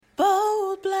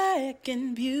black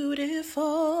and beautiful.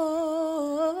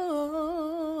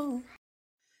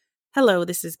 Hello,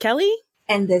 this is Kelly.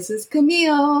 And this is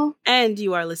Camille. And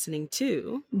you are listening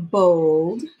to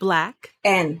Bold, Black,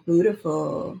 and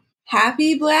Beautiful.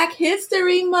 Happy Black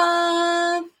History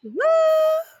Month!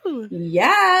 Woo!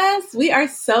 Yes, we are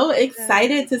so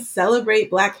excited to celebrate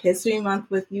Black History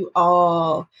Month with you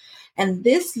all. And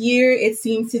this year, it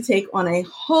seems to take on a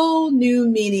whole new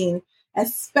meaning,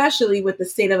 especially with the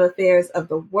state of affairs of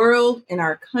the world and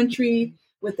our country,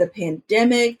 with the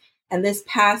pandemic, and this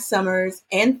past summer's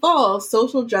and fall's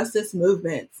social justice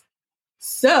movements.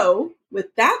 So,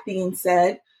 with that being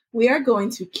said, we are going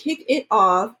to kick it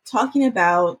off talking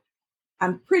about,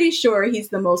 I'm pretty sure he's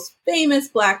the most famous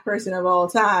Black person of all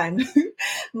time,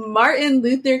 Martin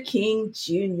Luther King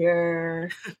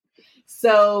Jr.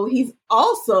 So he's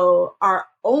also our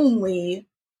only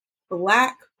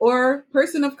Black or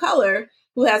person of color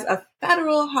who has a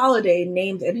federal holiday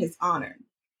named in his honor.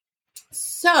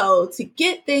 So to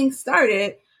get things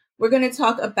started, we're going to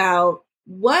talk about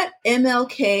what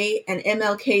MLK and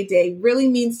MLK Day really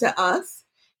means to us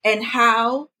and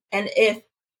how and if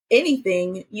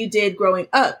anything you did growing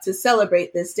up to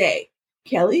celebrate this day.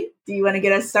 Kelly, do you want to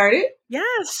get us started?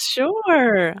 Yes,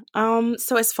 sure.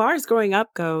 So as far as growing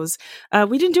up goes,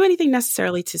 we didn't do anything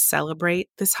necessarily to celebrate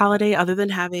this holiday other than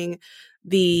having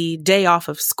the day off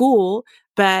of school.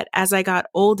 But as I got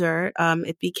older,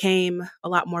 it became a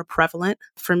lot more prevalent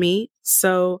for me.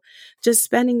 So just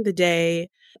spending the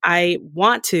day, I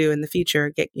want to in the future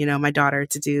get, my daughter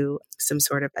to do some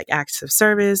sort of like acts of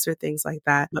service or things like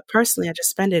that. But personally, I just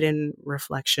spend it in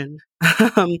reflection.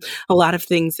 A lot of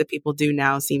things that people do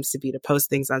now seems to be to post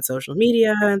things on social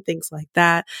media and things like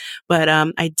that. But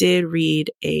I did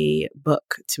read a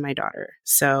book to my daughter.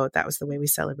 So that was the way we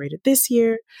celebrated this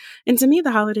year. And to me,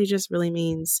 the holiday just really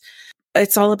means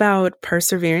it's all about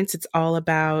perseverance. It's all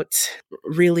about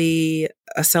really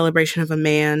a celebration of a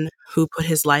man who put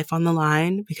his life on the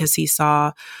line because he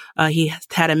saw he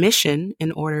had a mission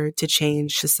in order to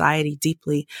change society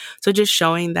deeply. So just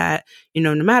showing that,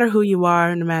 no matter who you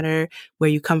are, no matter where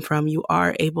you come from, you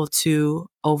are able to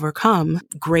overcome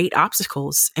great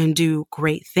obstacles and do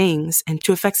great things and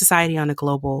to affect society on a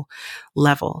global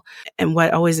level. And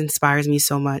what always inspires me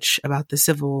so much about the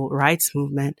civil rights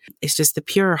movement is just the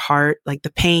pure heart, like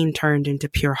the pain turned into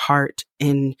pure heart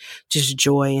and just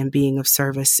joy and being of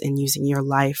service and using your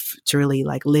life to really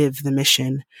like live the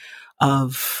mission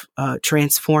of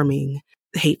transforming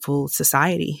hateful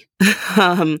society.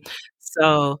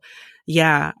 So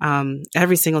yeah,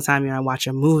 every single time I watch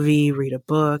a movie, read a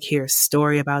book, hear a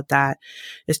story about that,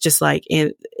 it's just like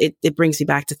it brings me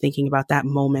back to thinking about that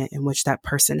moment in which that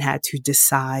person had to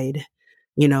decide,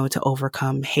 to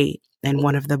overcome hate. And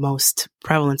one of the most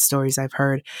prevalent stories I've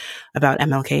heard about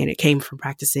MLK, and it came from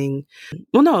practicing,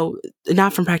 well, no,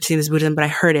 not from practicing this Buddhism, but I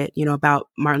heard it, about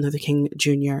Martin Luther King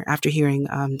Jr. after hearing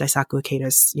Daisaku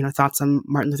Ikeda's, thoughts on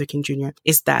Martin Luther King Jr.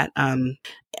 is that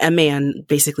a man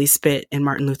basically spit in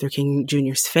Martin Luther King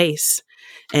Jr.'s face.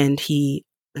 And he,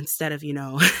 instead of, in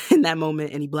that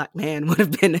moment, any Black man would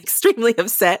have been extremely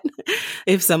upset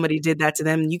if somebody did that to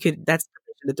them. That's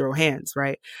to throw hands,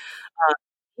 right?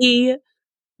 He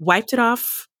wiped it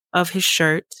off of his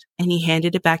shirt and he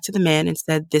handed it back to the man and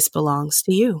said, "This belongs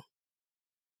to you.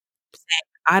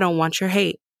 I don't want your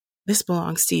hate. This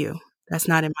belongs to you. That's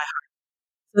not in my heart."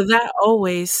 So that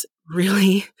always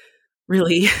really,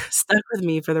 really stuck with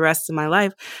me for the rest of my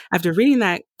life after reading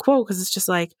that quote, because it's just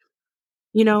like,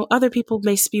 other people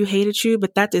may spew hate at you,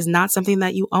 but that is not something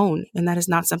that you own. And that is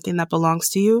not something that belongs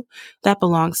to you. That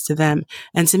belongs to them.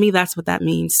 And to me, that's what that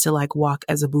means to like walk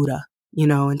as a Buddha,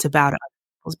 and to bow to other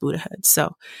people's Buddhahood.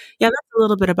 So yeah, that's a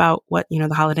little bit about what,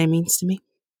 the holiday means to me.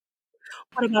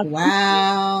 What about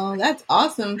Wow, that's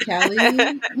awesome, Kelly.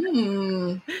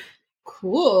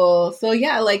 Cool. So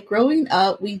yeah, like growing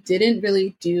up, we didn't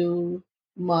really do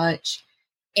much.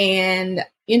 And,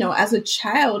 as a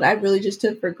child, I really just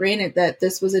took for granted that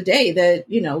this was a day that,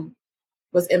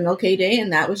 was MLK Day.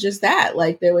 And that was just that.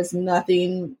 Like there was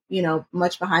nothing,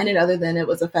 much behind it other than it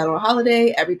was a federal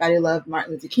holiday. Everybody loved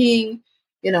Martin Luther King,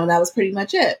 and that was pretty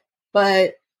much it.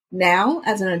 But now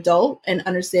as an adult and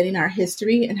understanding our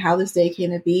history and how this day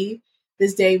came to be,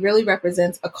 this day really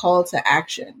represents a call to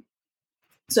action.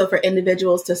 So for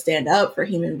individuals to stand up for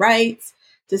human rights,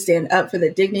 to stand up for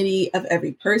the dignity of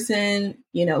every person,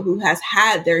 who has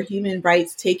had their human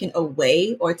rights taken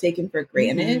away or taken for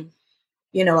granted,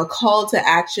 a call to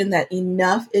action that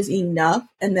enough is enough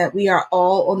and that we are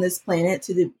all on this planet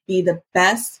to be the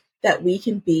best that we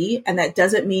can be. And that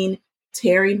doesn't mean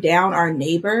tearing down our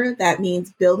neighbor. That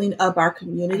means building up our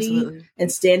community Absolutely.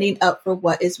 and standing up for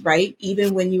what is right,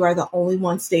 even when you are the only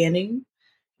one standing.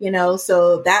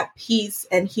 So that peace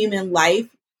and human life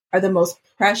are the most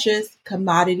precious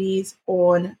commodities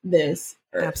on this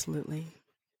earth. Absolutely.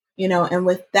 And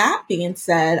with that being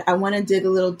said, I want to dig a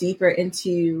little deeper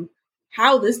into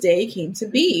how this day came to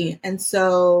be. And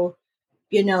so,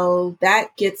 that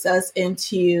gets us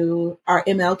into our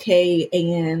MLK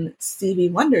and Stevie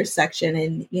Wonder section.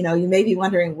 And, you may be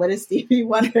wondering, what does Stevie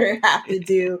Wonder have to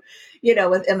do,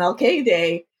 with MLK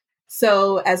Day?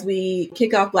 So as we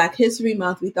kick off Black History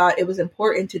Month, we thought it was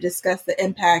important to discuss the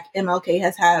impact MLK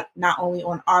has had not only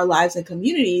on our lives and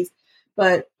communities,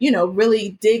 but,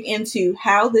 really dig into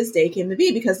how this day came to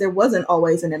be, because there wasn't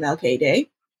always an MLK Day.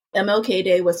 MLK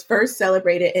Day was first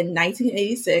celebrated in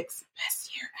 1986,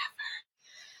 best year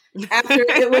ever, after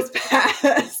it was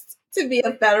passed to be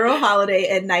a federal holiday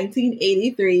in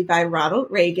 1983 by Ronald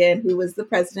Reagan, who was the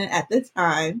president at the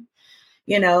time.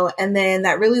 And then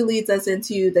that really leads us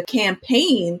into the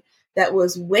campaign that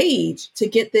was waged to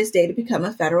get this day to become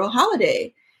a federal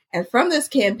holiday. And from this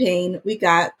campaign, we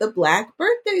got the Black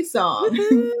birthday song.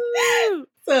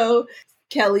 So,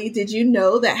 Kelly, did you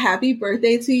know that Happy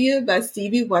Birthday to You by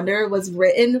Stevie Wonder was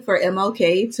written for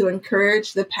MLK to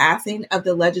encourage the passing of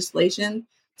the legislation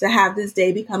to have this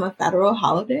day become a federal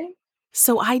holiday?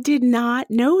 So I did not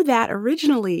know that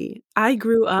originally. I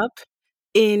grew up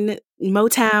in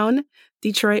Motown,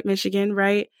 Detroit, Michigan,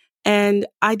 right? And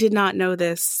I did not know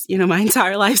this, my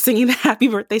entire life singing the Happy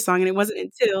Birthday song. And it wasn't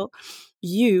until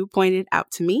you pointed out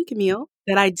to me, Camille,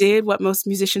 that I did what most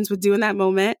musicians would do in that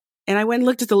moment. And I went and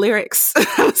looked at the lyrics.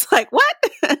 I was like, what?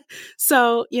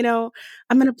 So,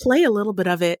 I'm going to play a little bit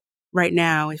of it right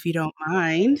now, if you don't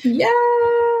mind.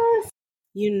 Yes.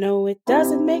 It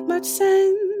doesn't make much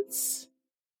sense.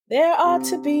 There ought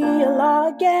to be a law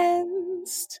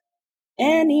against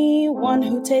anyone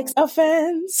who takes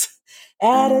offense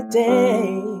at a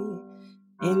day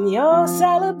in your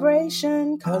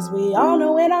celebration, 'cause we all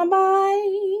know in our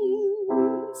minds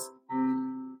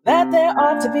that there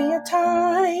ought to be a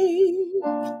time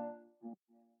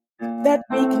that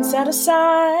we can set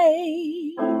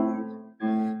aside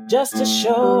just to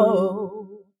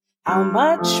show how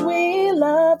much we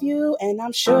love you. And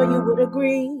I'm sure you would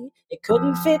agree it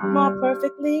couldn't fit more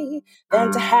perfectly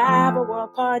than to have a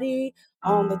world party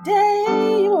on the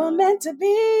day you were meant to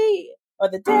be, or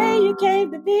the day you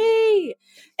came to be.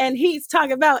 And he's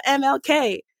talking about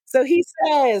MLK. So he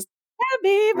says,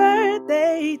 happy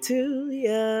birthday to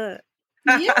you.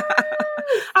 Yes.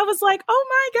 I was like, oh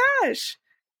my gosh.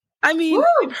 I mean, Woo!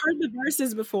 we've heard the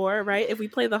verses before, right? If we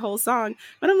play the whole song.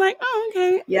 But I'm like, oh,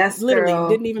 okay. Yes, literally girl.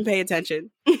 didn't even pay attention.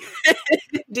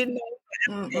 Didn't know.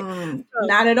 So,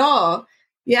 not at all.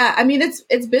 Yeah, I mean, it's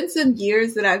been some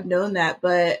years that I've known that,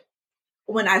 but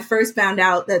when I first found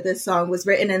out that this song was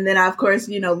written, and then I, of course,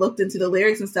 looked into the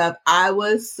lyrics and stuff, I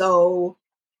was so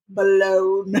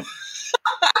blown.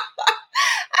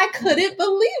 I couldn't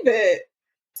believe it.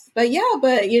 But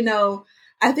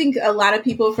I think a lot of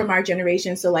people from our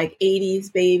generation, so like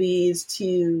 80s babies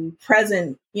to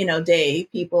present, day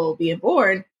people being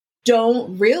born,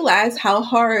 don't realize how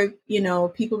hard,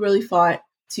 people really fought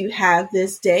to have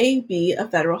this day be a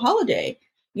federal holiday.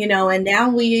 And now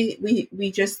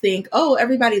we just think, oh,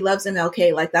 everybody loves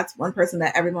MLK, like that's one person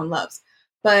that everyone loves.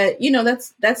 But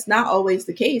that's not always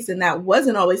the case, and that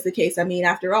wasn't always the case. I mean,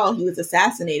 after all, he was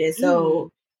assassinated,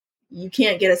 so you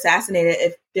can't get assassinated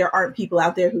if there aren't people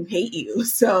out there who hate you.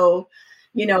 So,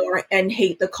 and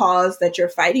hate the cause that you're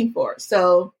fighting for.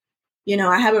 So,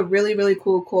 I have a really, really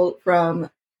cool quote from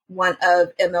one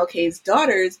of MLK's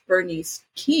daughters, Bernice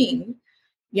King,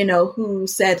 who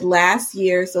said last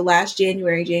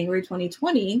January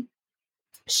 2020,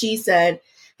 she said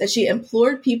that she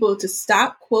implored people to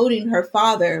stop quoting her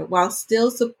father while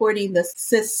still supporting the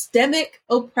systemic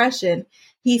oppression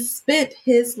he spent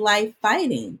his life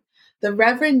fighting. The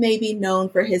Reverend may be known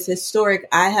for his historic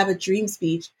I Have a Dream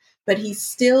speech, but he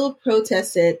still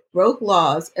protested, broke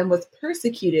laws, and was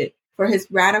persecuted for his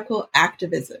radical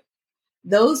activism.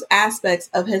 Those aspects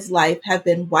of his life have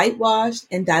been whitewashed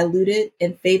and diluted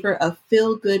in favor of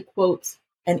feel-good quotes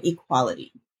and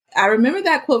equality. I remember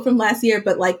that quote from last year,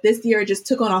 but like this year it just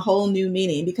took on a whole new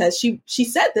meaning, because she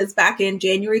said this back in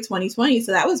January 2020.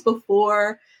 So that was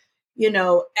before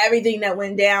everything that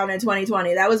went down in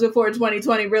 2020. That was before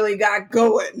 2020 really got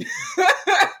going.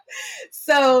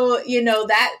 So,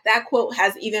 that quote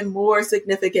has even more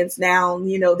significance now,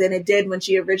 than it did when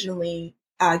she originally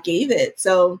gave it.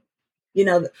 So,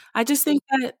 I just think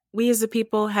that we as a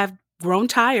people have grown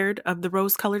tired of the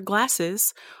rose-colored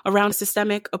glasses around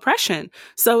systemic oppression.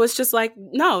 So it's just like,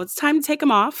 no, it's time to take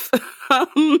them off.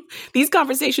 These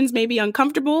conversations may be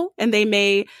uncomfortable and they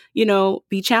may,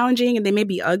 be challenging and they may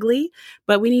be ugly,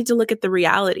 but we need to look at the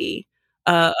reality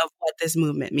of what this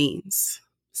movement means.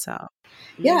 So,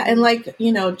 yeah. And like,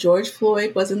 George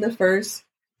Floyd wasn't the first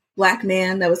Black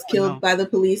man that was killed by the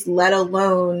police, let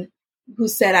alone who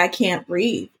said, I can't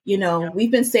breathe.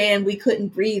 We've been saying we couldn't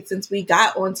breathe since we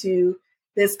got onto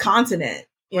this continent,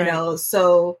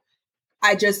 so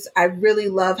I really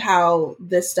love how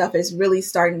this stuff is really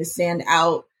starting to stand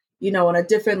out, on a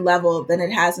different level than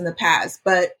it has in the past.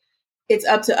 But it's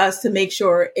up to us to make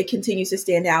sure it continues to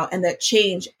stand out and that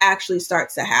change actually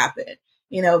starts to happen,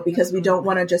 because we don't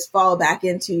want to just fall back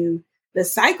into the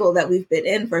cycle that we've been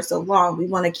in for so long. We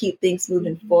want to keep things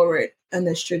moving forward on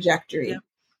this trajectory. Yeah.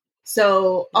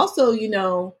 So also,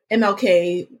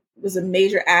 MLK was a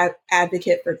major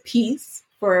advocate for peace,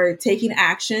 for taking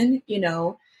action,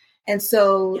 and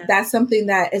so that's something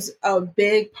that is a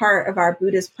big part of our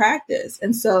Buddhist practice.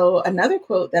 And so another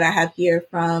quote that I have here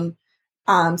from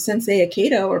Sensei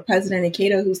Iketo, or President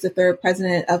Iketo, who's the third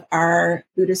president of our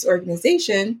Buddhist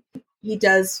organization, he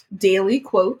does daily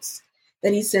quotes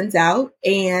that he sends out.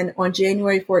 And on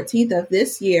January 14th of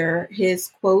this year,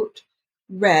 his quote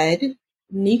read,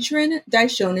 Nichiren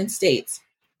Daishonin states,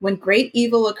 when great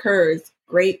evil occurs,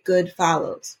 great good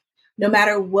follows. No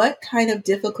matter what kind of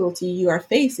difficulty you are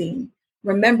facing,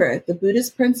 remember the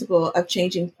Buddhist principle of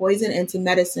changing poison into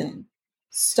medicine.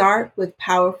 Start with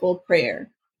powerful prayer.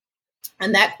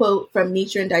 And that quote from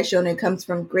Nichiren Daishonin comes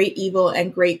from Great Evil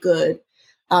and Great Good,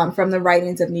 from the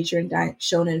writings of Nichiren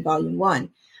Daishonin, Volume 1.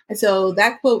 And so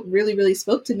that quote really, really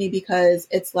spoke to me, because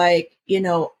it's like,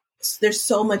 there's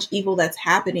so much evil that's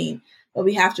happening. But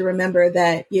we have to remember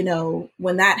that,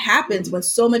 when that happens, when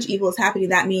so much evil is happening,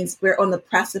 that means we're on the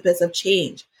precipice of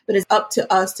change. But it's up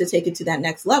to us to take it to that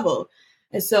next level.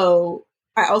 And so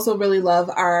I also really love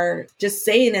our just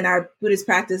saying in our Buddhist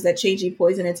practice that changing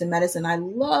poison into medicine. I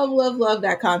love, love, love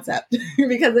that concept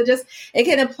because it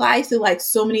can apply to like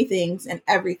so many things and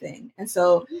everything. And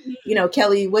so,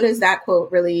 Kelly, what does that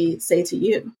quote really say to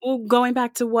you? Well, going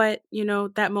back to what,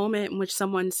 that moment in which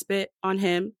someone spit on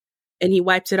him and he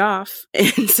wiped it off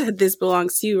and said, this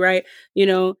belongs to you, right?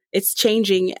 It's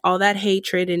changing all that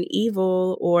hatred and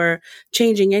evil, or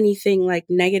changing anything like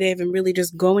negative, and really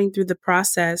just going through the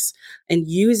process and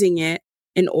using it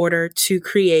in order to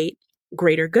create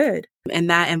greater good. And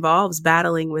that involves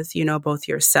battling with, both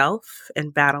yourself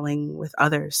and battling with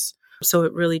others. So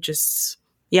it really just,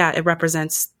 it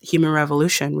represents human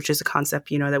revolution, which is a concept,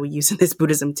 that we use in this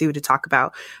Buddhism too, to talk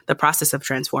about the process of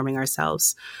transforming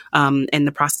ourselves, and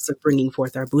the process of bringing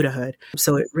forth our Buddhahood.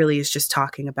 So it really is just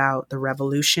talking about the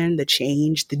revolution, the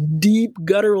change, the deep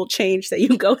guttural change that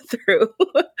you go through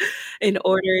in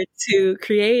order to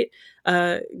create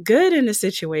good in a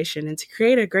situation and to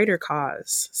create a greater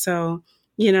cause. So,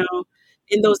 in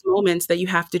those moments that you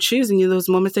have to choose, and in those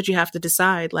moments that you have to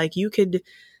decide, like you could,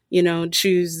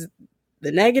 choose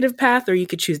the negative path, or you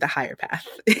could choose the higher path,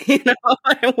 and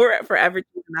we're forever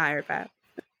choosing the higher path.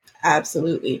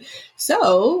 Absolutely.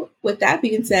 So with that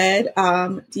being said,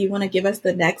 do you want to give us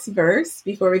the next verse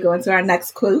before we go into our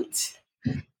next quote?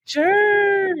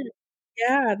 Sure.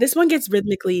 Yeah, this one gets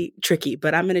rhythmically tricky,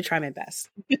 but I'm going to try my best.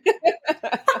 Yeah.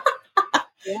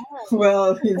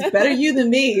 Well, it's better you than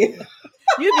me.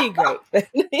 You'd be great.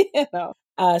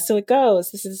 So it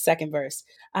goes. This is the second verse.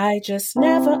 I just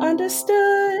never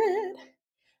understood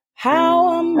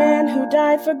how a man who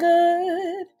died for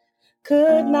good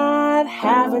could not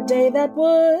have a day that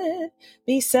would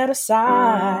be set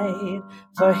aside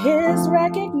for his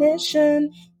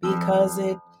recognition, because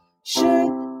it should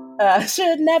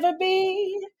never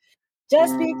be,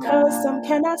 just because some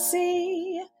cannot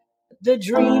see the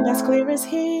dream as clear as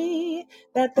he,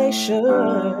 that they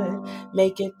should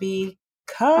make it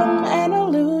become an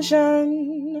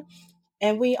illusion.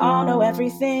 And we all know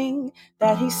everything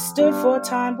that he stood for,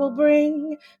 time will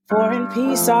bring. For in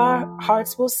peace our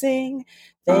hearts will sing.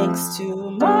 Thanks to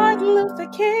Martin Luther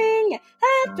King.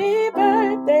 Happy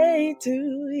birthday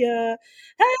to ya.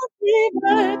 Happy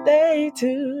birthday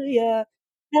to ya.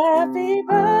 Happy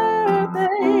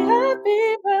birthday,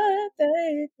 happy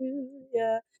birthday to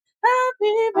ya.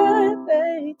 Happy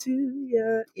birthday to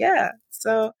ya. Yeah.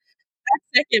 So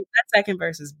that second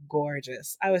verse is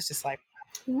gorgeous. I was just like,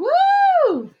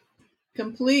 woo!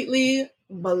 Completely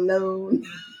blown.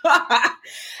 I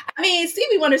mean,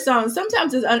 Stevie Wonder songs,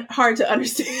 sometimes it's hard to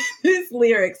understand his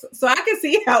lyrics. So I can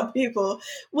see how people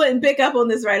wouldn't pick up on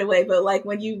this right away. But like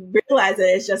when you realize it,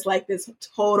 it's just like this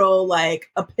total like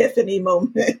epiphany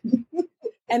moment.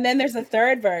 And then there's a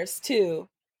third verse too.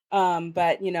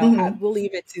 But we'll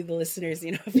leave it to the listeners,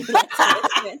 if you like to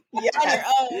listen Yes. on your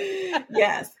own.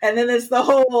 Yes. And then it's the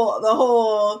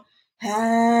whole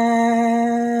happy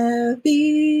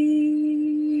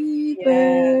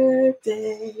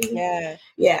birthday. Yeah.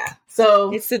 Yeah.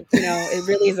 So it's it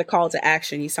really is a call to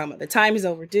action. He's talking about the time is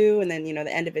overdue. And then,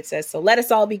 the end of it says, so let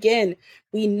us all begin.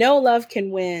 We know love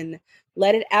can win.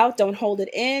 Let it out. Don't hold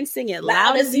it in. Sing it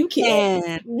loud as you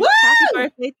can. Woo! Happy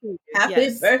birthday to you. Happy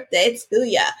birthday to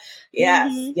ya.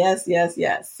 Yes,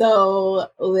 yes. So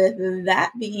with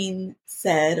that being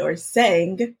said or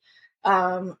sang,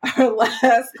 our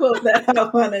last quote that I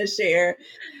want to share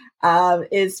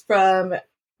is from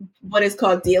what is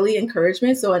called Daily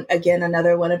Encouragement. So again,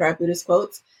 another one of our Buddhist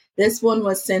quotes. This one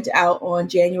was sent out on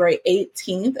January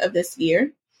 18th of this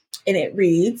year, and it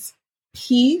reads,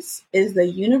 "Peace is the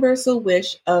universal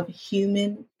wish of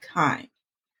humankind.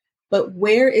 But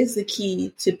where is the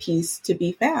key to peace to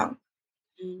be found?"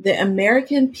 The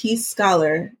American peace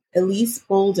scholar Elise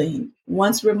Boulding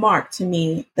once remarked to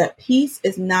me that peace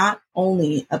is not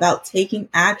only about taking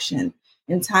action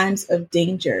in times of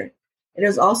danger, it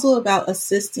is also about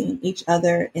assisting each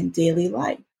other in daily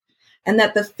life, and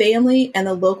that the family and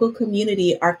the local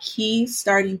community are key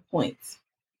starting points.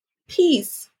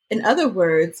 Peace, in other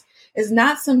words, is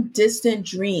not some distant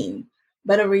dream,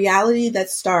 but a reality that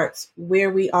starts where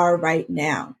we are right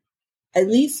now.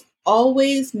 Elise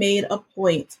always made a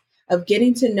point of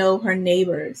getting to know her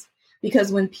neighbors,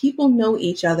 because when people know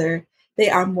each other, they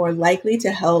are more likely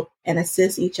to help and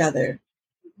assist each other.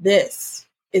 This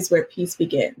is where peace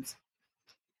begins.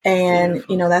 And,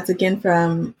 Beautiful. That's again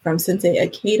from Sensei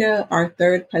Ikeda, our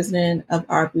third president of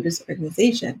our Buddhist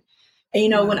organization.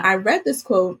 And, Wow. When I read this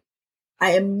quote,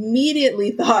 I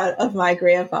immediately thought of my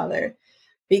grandfather,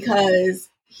 because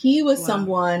he was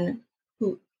someone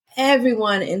who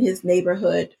everyone in his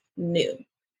neighborhood knew.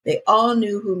 They all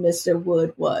knew who Mr.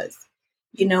 Wood was,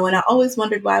 and I always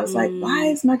wondered why. I was like, why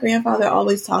is my grandfather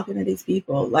always talking to these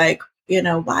people? Like,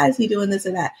 why is he doing this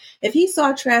and that? If he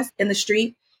saw trash in the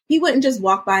street, he wouldn't just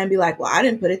walk by and be like, well, I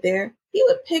didn't put it there. He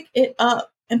would pick it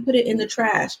up and put it in the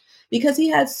trash, because he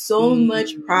had so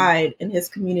much pride in his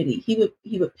community. He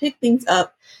would pick things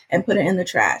up and put it in the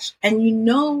trash. And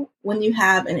when you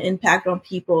have an impact on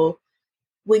people,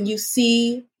 when you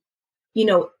see,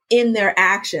 in their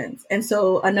actions. And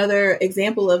so another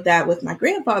example of that with my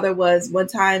grandfather was one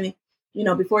time,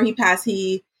 before he passed,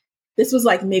 this was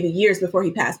like maybe years before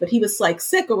he passed, but he was like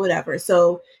sick or whatever.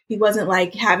 So he wasn't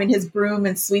like having his broom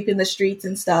and sweeping the streets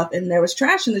and stuff. And there was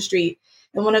trash in the street.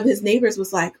 And one of his neighbors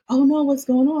was like, "Oh no, what's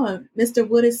going on? Mr.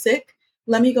 Wood is sick.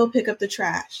 Let me go pick up the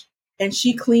trash." And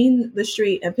she cleaned the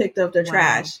street and picked up the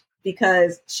trash,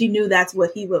 because she knew that's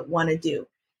what he would want to do.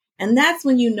 And that's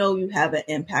when you have an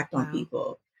impact on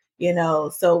people,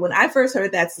 So when I first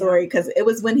heard that story, because it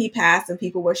was when he passed and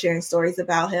people were sharing stories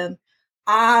about him,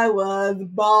 I was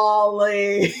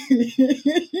bawling.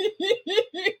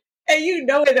 And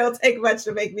it don't take much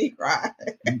to make me cry.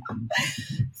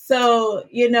 So,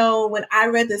 when I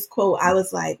read this quote, I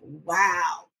was like,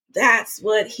 wow, that's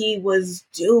what he was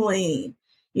doing.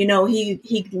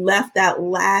 He left that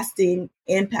lasting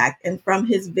impact. And from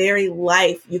his very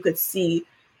life, you could see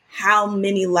how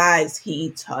many lives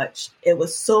he touched. It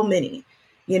was so many,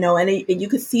 and you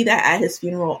could see that at his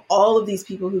funeral. All of these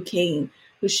people who came,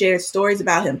 who shared stories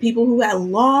about him, people who had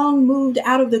long moved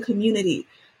out of the community,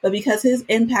 but because his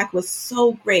impact was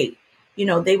so great,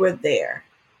 they were there.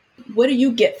 What do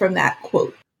you get from that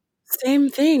quote? Same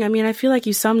thing. I mean, I feel like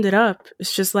you summed it up.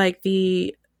 It's just like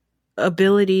the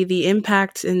ability, the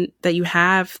impact that you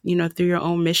have, through your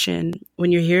own mission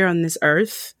when you're here on this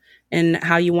earth, and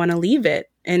how you want to leave it.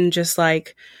 And just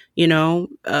like,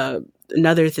 another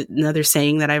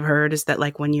saying that I've heard is that,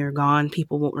 like, when you're gone,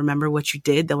 people won't remember what you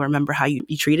did. They'll remember how you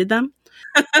treated them.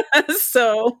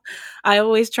 So I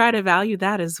always try to value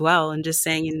that as well. And just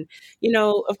saying, and,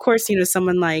 of course,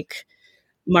 someone like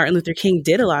Martin Luther King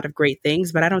did a lot of great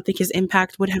things, but I don't think his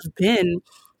impact would have been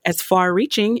as far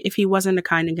reaching if he wasn't a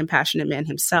kind and compassionate man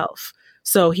himself.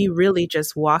 So he really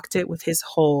just walked it with his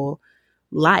whole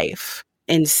life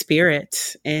and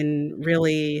spirit, and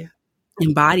really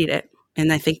embodied it.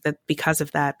 And I think that because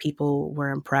of that, people were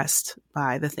impressed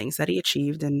by the things that he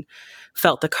achieved and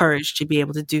felt the courage to be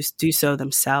able to do so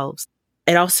themselves.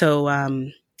 It also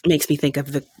makes me think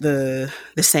of the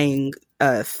saying,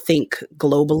 think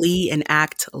globally and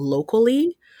act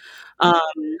locally.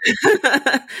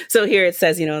 So here it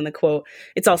says, in the quote,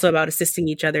 it's also about assisting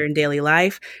each other in daily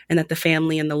life, and that the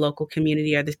family and the local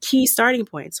community are the key starting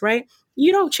points, right?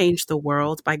 You don't change the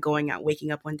world by going out,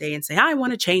 waking up one day and say, I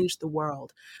want to change the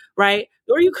world, right?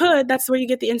 Or you could, that's where you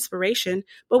get the inspiration.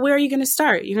 But where are you going to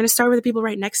start? You're going to start with the people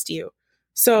right next to you.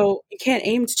 So you can't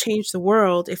aim to change the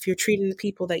world if you're treating the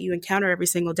people that you encounter every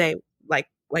single day like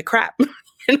crap.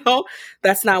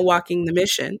 That's not walking the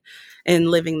mission and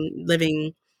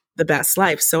living the best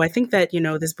life. So I think that,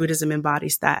 this Buddhism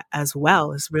embodies that as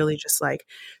well, is really just like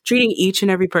treating each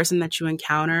and every person that you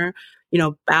encounter,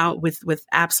 bow with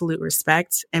absolute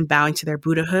respect and bowing to their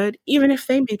Buddhahood, even if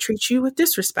they may treat you with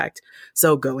disrespect.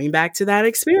 So going back to that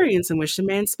experience in which the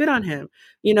man spit on him,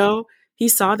 he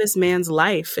saw this man's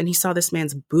life and he saw this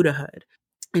man's Buddhahood.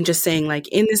 And just saying, like,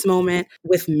 in this moment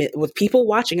with people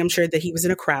watching, I'm sure that he was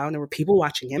in a crowd and there were people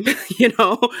watching him,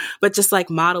 but just like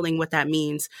modeling what that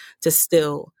means to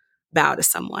still bow to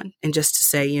someone and just to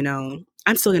say,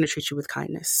 I'm still going to treat you with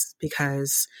kindness,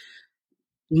 because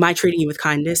my treating you with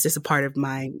kindness is a part of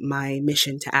my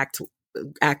mission to act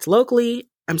locally.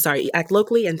 Act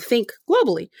locally and think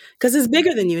globally, because it's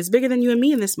bigger than you. It's bigger than you and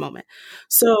me in this moment.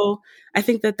 So I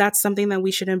think that that's something that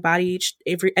we should embody each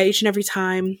and every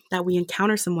time that we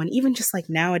encounter someone, even just like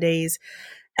nowadays,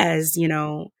 as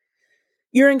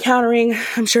you're encountering,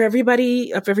 I'm sure every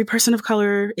person of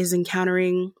color is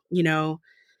encountering,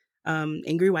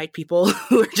 angry white people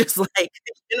who are just like,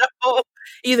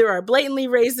 either are blatantly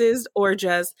racist or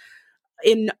just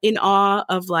in awe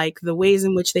of like the ways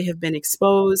in which they have been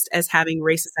exposed as having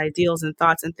racist ideals and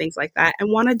thoughts and things like that,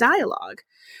 and want a dialogue.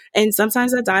 And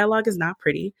sometimes that dialogue is not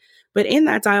pretty, but in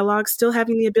that dialogue, still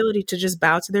having the ability to just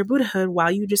bow to their Buddhahood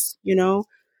while you just,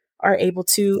 are able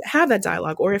to have that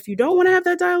dialogue. Or if you don't want to have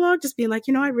that dialogue, just being like,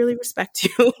 I really respect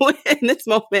you in this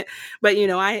moment, but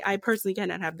I personally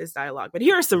cannot have this dialogue, but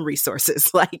here are some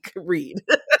resources, like read.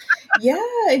 Yeah,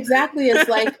 exactly. It's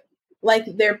like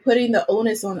they're putting the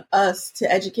onus on us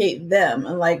to educate them.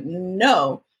 And like,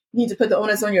 no, you need to put the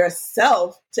onus on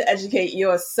yourself to educate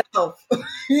yourself.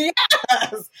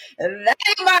 Yes, that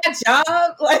ain't my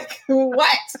job. Like,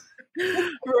 what?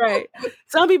 Right.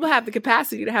 Some people have the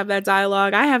capacity to have that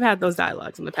dialogue. I have had those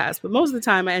dialogues in the past, but most of the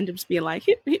time I end up just being like,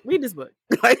 read this book.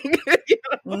 Like,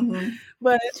 Mm-hmm.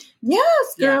 But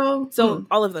yes, girl. Yeah. So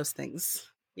all of those things.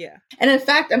 Yeah. And in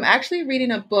fact, I'm actually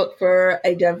reading a book for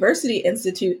a diversity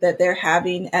institute that they're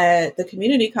having at the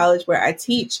community college where I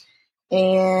teach.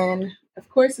 And of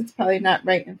course, it's probably not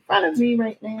right in front of me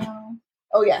right now.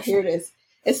 Oh, yeah, here it is.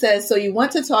 It says, so you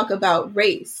want to talk about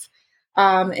race.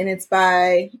 And it's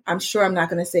by, I'm sure I'm not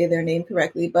going to say their name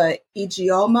correctly, but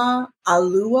Ijeoma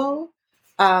Oluo.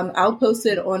 I'll post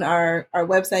it on our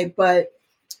website. But,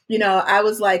 I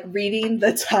was like reading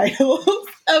the titles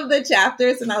of the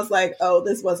chapters and I was like, oh,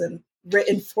 this wasn't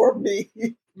written for me.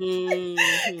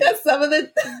 Because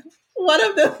one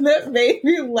of them that made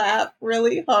me laugh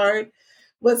really hard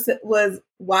was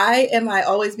why am I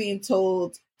always being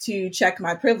told to check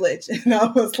my privilege? And I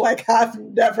was like, I've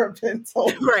never been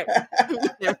told right.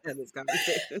 that. Never had this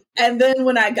conversation. And then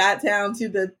when I got down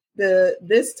to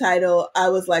this title, I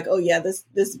was like, oh yeah, this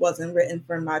wasn't written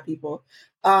for my people.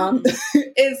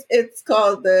 It's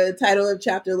called, the title of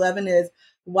chapter 11 is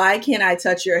Why Can't I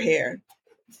Touch Your Hair?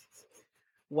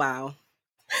 Wow.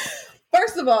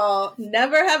 First of all,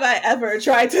 never have I ever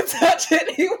tried to touch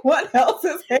anyone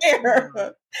else's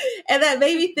hair. And that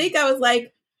made me think, I was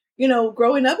like,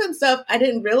 growing up and stuff, I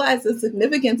didn't realize the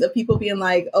significance of people being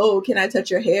like, oh, can I touch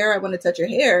your hair? I want to touch your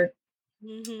hair.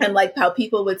 Mm-hmm. And like how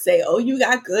people would say, oh, you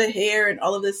got good hair and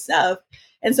all of this stuff.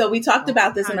 And so we talked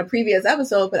about this in a previous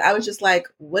episode, but I was just like,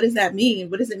 what does that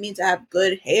mean? What does it mean to have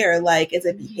good hair? Like, is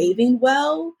it behaving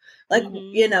well? Like,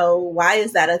 why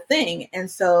is that a thing?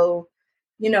 And so,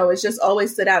 it's just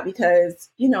always stood out because,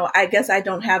 I guess I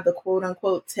don't have the quote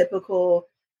unquote typical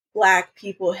Black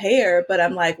people hair, but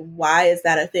I'm like, why is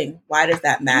that a thing? Why does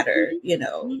that matter?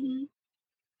 Mm-hmm.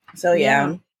 So,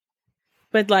 yeah.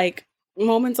 But like,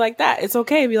 moments like that, it's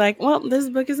okay to be like, well, this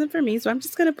book isn't for me, so I'm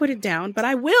just going to put it down, but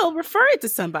I will refer it to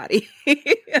somebody.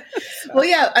 Well,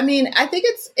 yeah, I mean, I think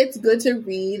it's good to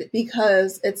read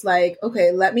because it's like,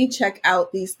 okay, let me check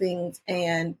out these things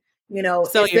and,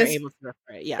 so you're able to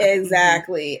refer it. Yeah,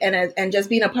 exactly. Mm-hmm. And just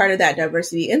being a part of that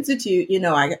diversity institute,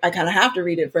 I kind of have to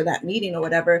read it for that meeting or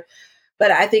whatever.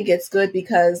 But I think it's good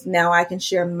because now I can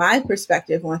share my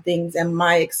perspective on things and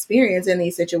my experience in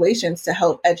these situations to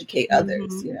help educate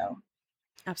others,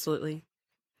 Absolutely.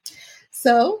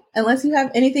 So unless you have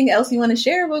anything else you want to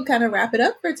share, we'll kind of wrap it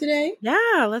up for today.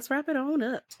 Yeah, let's wrap it on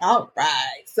up. All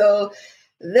right. So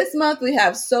this month we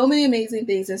have so many amazing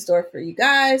things in store for you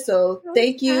guys. So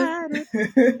thank you.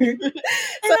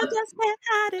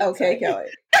 Okay, Kelly.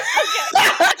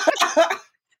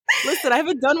 Listen, I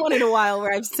haven't done one in a while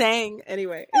where I'm saying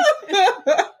anyway.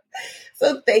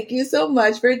 So thank you so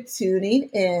much for tuning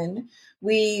in.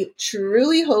 We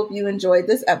truly hope you enjoyed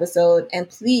this episode, and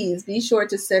please be sure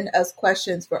to send us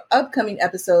questions for upcoming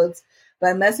episodes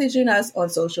by messaging us on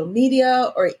social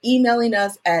media or emailing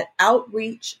us at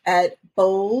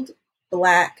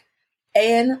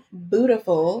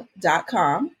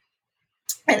outreach@boldblackandbeautiful.com.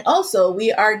 And also,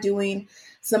 we are doing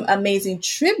some amazing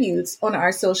tributes on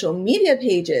our social media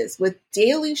pages with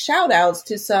daily shout outs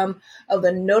to some of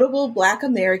the notable Black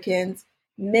Americans,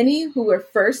 many who were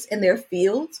first in their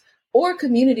fields or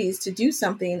communities to do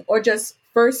something, or just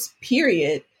first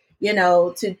period,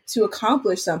 to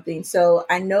accomplish something. So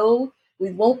I know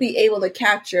we won't be able to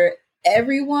capture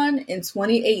everyone in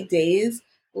 28 days,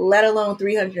 let alone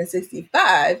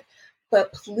 365.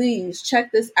 But please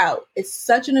check this out. It's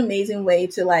such an amazing way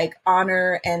to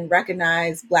honor and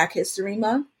recognize Black History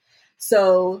Month.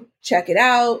 So check it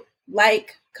out,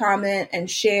 comment,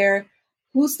 and share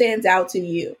who stands out to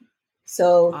you.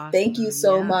 So Awesome. Thank you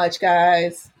so much,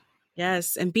 guys.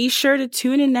 Yes, and be sure to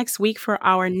tune in next week for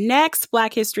our next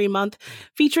Black History Month,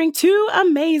 featuring two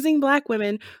amazing Black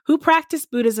women who practice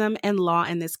Buddhism and law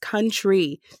in this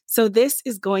country. So this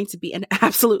is going to be an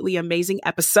absolutely amazing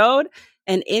episode,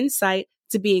 an insight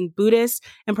to being Buddhist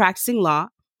and practicing law.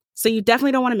 So you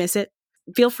definitely don't want to miss it.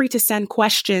 Feel free to send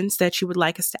questions that you would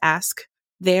like us to ask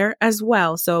there as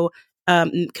well. So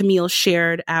Camille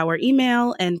shared our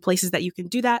email and places that you can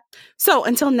do that. So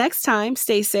until next time,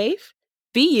 stay safe,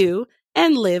 be you,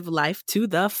 and live life to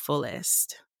the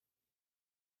fullest.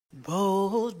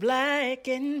 Bold, black,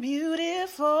 and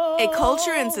beautiful. A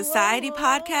Culture and Society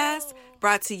podcast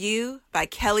brought to you by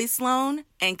Kelly Sloan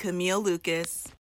and Camille Lucas.